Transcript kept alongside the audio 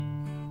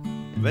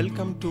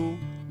Welcome to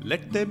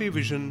Let There Be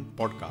Vision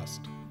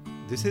podcast.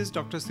 This is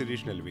Dr.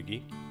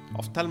 Nelivigi,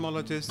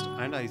 ophthalmologist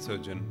and eye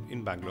surgeon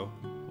in Bangalore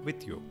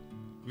with you.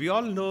 We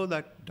all know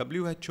that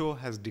WHO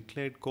has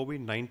declared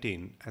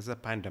COVID-19 as a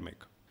pandemic.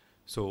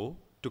 So,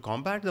 to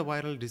combat the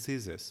viral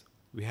diseases,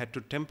 we had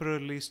to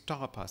temporarily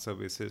stop our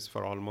services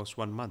for almost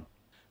 1 month.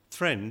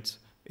 Friends,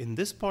 in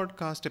this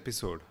podcast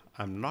episode,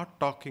 I'm not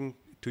talking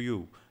to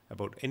you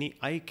about any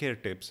eye care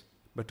tips,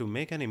 but to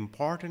make an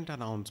important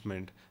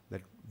announcement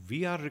that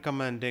we are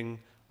recommending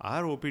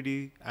our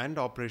OPD and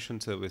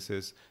operation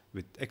services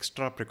with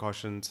extra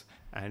precautions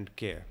and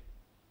care.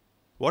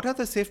 What are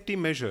the safety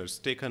measures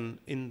taken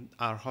in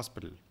our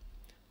hospital?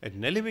 At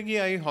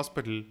Nelivigi Eye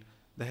Hospital,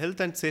 the health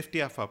and safety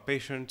of our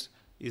patients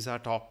is our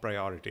top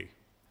priority.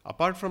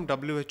 Apart from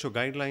WHO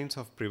guidelines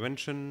of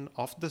prevention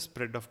of the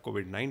spread of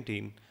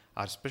COVID-19,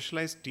 our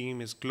specialized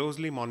team is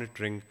closely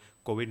monitoring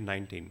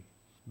COVID-19.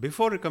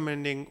 Before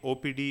recommending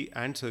OPD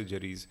and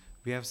surgeries,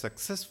 we have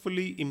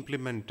successfully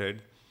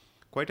implemented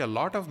quite a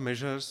lot of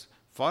measures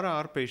for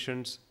our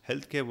patients,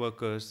 healthcare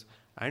workers,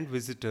 and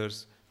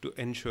visitors to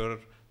ensure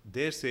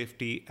their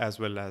safety as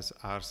well as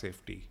our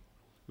safety.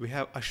 We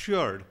have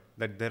assured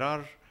that there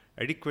are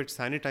adequate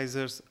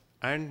sanitizers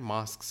and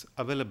masks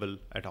available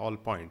at all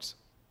points.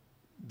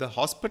 The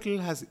hospital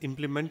has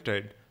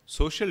implemented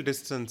social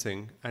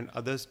distancing and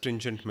other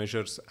stringent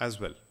measures as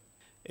well.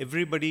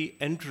 Everybody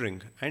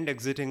entering and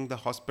exiting the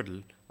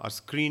hospital are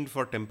screened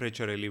for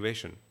temperature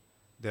elevation.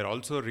 They are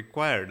also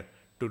required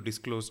to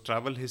disclose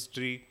travel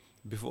history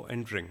before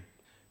entering.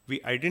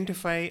 We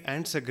identify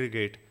and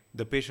segregate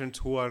the patients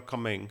who are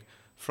coming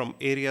from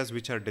areas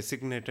which are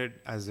designated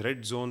as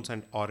red zones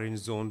and orange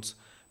zones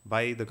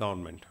by the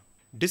government.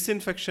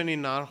 Disinfection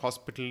in our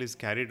hospital is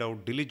carried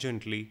out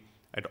diligently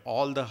at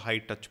all the high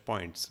touch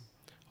points.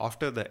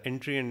 After the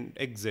entry and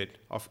exit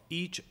of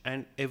each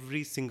and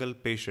every single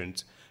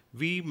patient,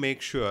 we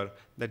make sure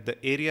that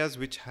the areas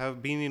which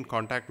have been in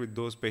contact with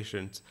those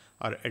patients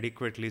are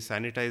adequately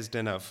sanitized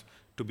enough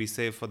to be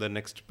safe for the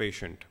next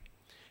patient.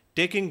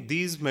 Taking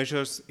these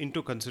measures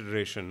into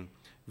consideration,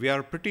 we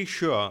are pretty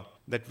sure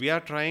that we are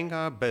trying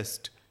our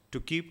best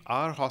to keep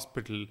our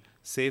hospital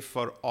safe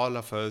for all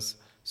of us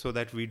so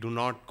that we do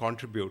not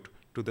contribute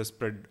to the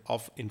spread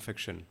of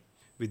infection.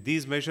 With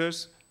these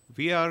measures,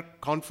 we are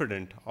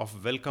confident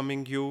of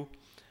welcoming you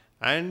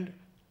and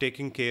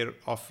taking care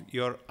of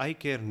your eye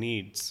care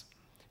needs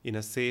in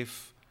a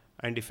safe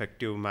and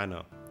effective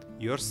manner.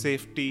 Your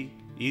safety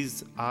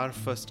is our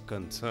first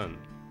concern.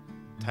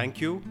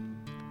 Thank you.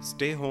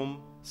 Stay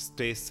home,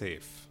 stay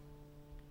safe.